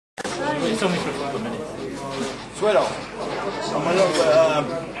It's only for a couple of minutes. Sweat off. I'm a little bit,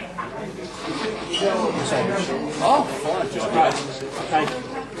 oh, fine, just right. Okay.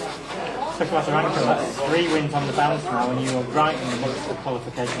 So for Lazarenko, that's 3 wins on the bounce now, and you were right in the midst of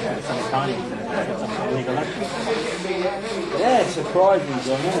qualification for the semi-finals. It's a legal election. yeah, it's surprising,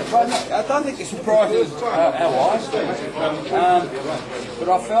 John. I don't think it surprises how I feel. But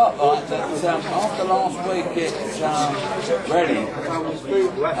I felt like that after last week at Reading,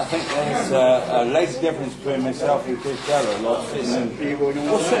 I think there's a legs difference between myself and Chris Geller, like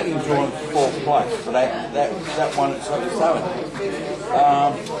sitting drawing 4th place for that one at 77.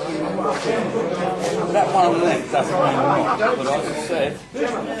 That one length doesn't mean a lot, but as I said,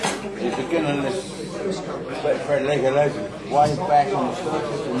 he's beginning this Fred League of Legends way back on the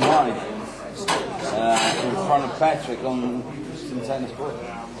 30th of May in front of Patrick on Instantaneous Sport.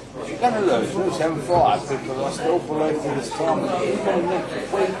 If you're going to lose 7-5, because I still believe to this time that you're going to next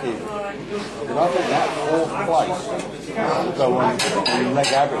week here. But I think that 4th place will go on leg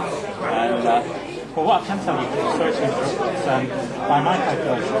average. And, well, what I can tell you, sorry to interrupt, by my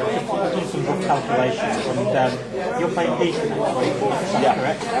calculation, I've done some rough calculations, and you're playing Peter next week, is that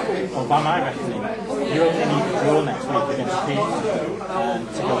correct? Well, by my reckoning, you only need to draw next week against Peter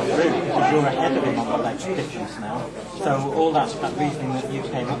to go through, because you're ahead of him on the leg difference now. So all that reasoning that you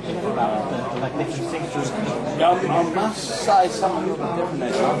came up with about the leg difference seems to have... I must say something a little bit different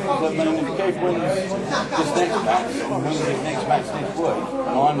there, because I mean, if Keith wins this next match, and wins his next match next week,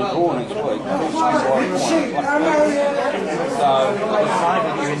 and I'm the draw next week, so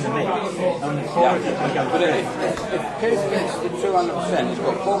you're in the mix, only 4 of you can go but if Keith gets the 200%, he's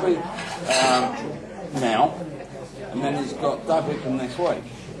got probably now, and then he's got David next week.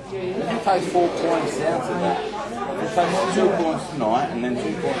 If he takes 4 points down to that, if he takes 2 points tonight and then 2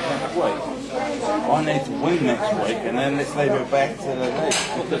 points next week, I need to win next week, and then let's leave it back to the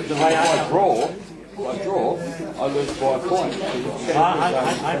league. The way I draw, I lose by a point. I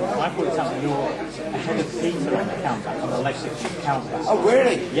thought it's something you're ahead of Peter on the countback, on the leg difference countback. Oh,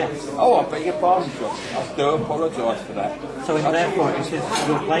 really? Yes. Oh, I beg your pardon, John. I do apologise for that. So therefore, because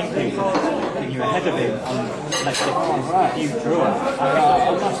you're playing Peter and you're ahead of him on leg difference, if you draw. I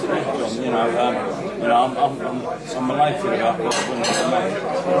must admit, John, I'm elated about not winning the match.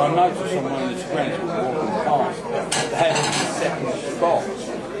 But I noticed on one of the screens walking past, they had the 2nd spot.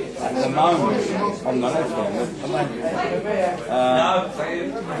 At the moment, on the left hand,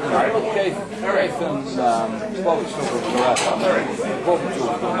 Keith and Bobby Silver are out. Bobby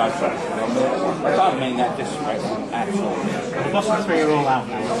Silver's got no chance. I don't mean that disrespectful at all. The bottom 3 are all out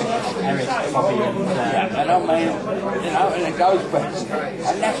now. Eric, Bobby and... and I mean, and it goes back.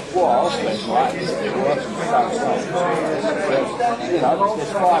 And that's why I spent like working so much. There's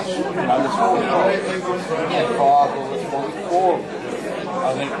 5, there's 4 or there's 4.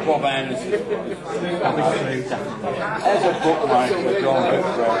 I think Bob Anderson, as a bookmaker for John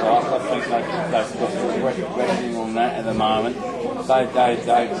Whitbread, I think they've got reckoning on that at the moment. They've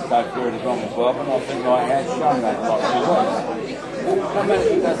really gone with Bob, and I think I had shown that like 2 weeks. No matter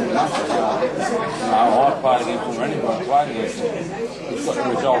who doesn't matter, I played against him or anyone played against him. He's got the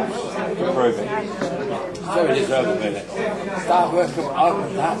results to prove it. So he deserves a bit. Start working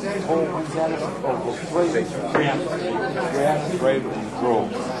open that 4 wins out of 3 out of 3 with the draw.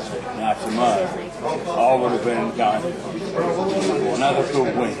 Now tomorrow, I would have been going for another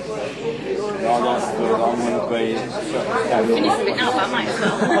good win. And I like to do it, I'm going to be Finish a bit now, but I might as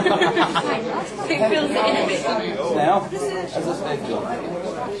well. It fills it in a bit, doesn't it? Now, as I said, John,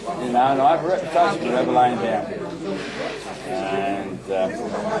 and I have a reputation for never laying down. And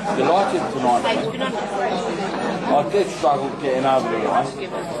delighted tonight. I did struggle getting over the line.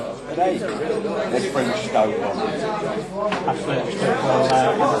 But hey, let's bring Stoke on. Absolutely. Well, as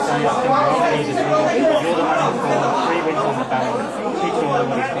I say, I think you're the man for 3 wins on the balance. Peter all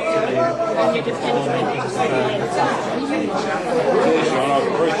what he's got to do. Cheers, John, I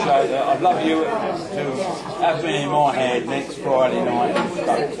appreciate that. I'd love you to have me in my head next Friday night in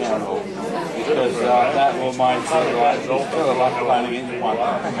Stoke Town Hall, because that will make it like 2 of us playing against 1.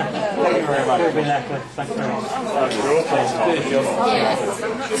 Thank you very much. Thanks very much. Cheers, John.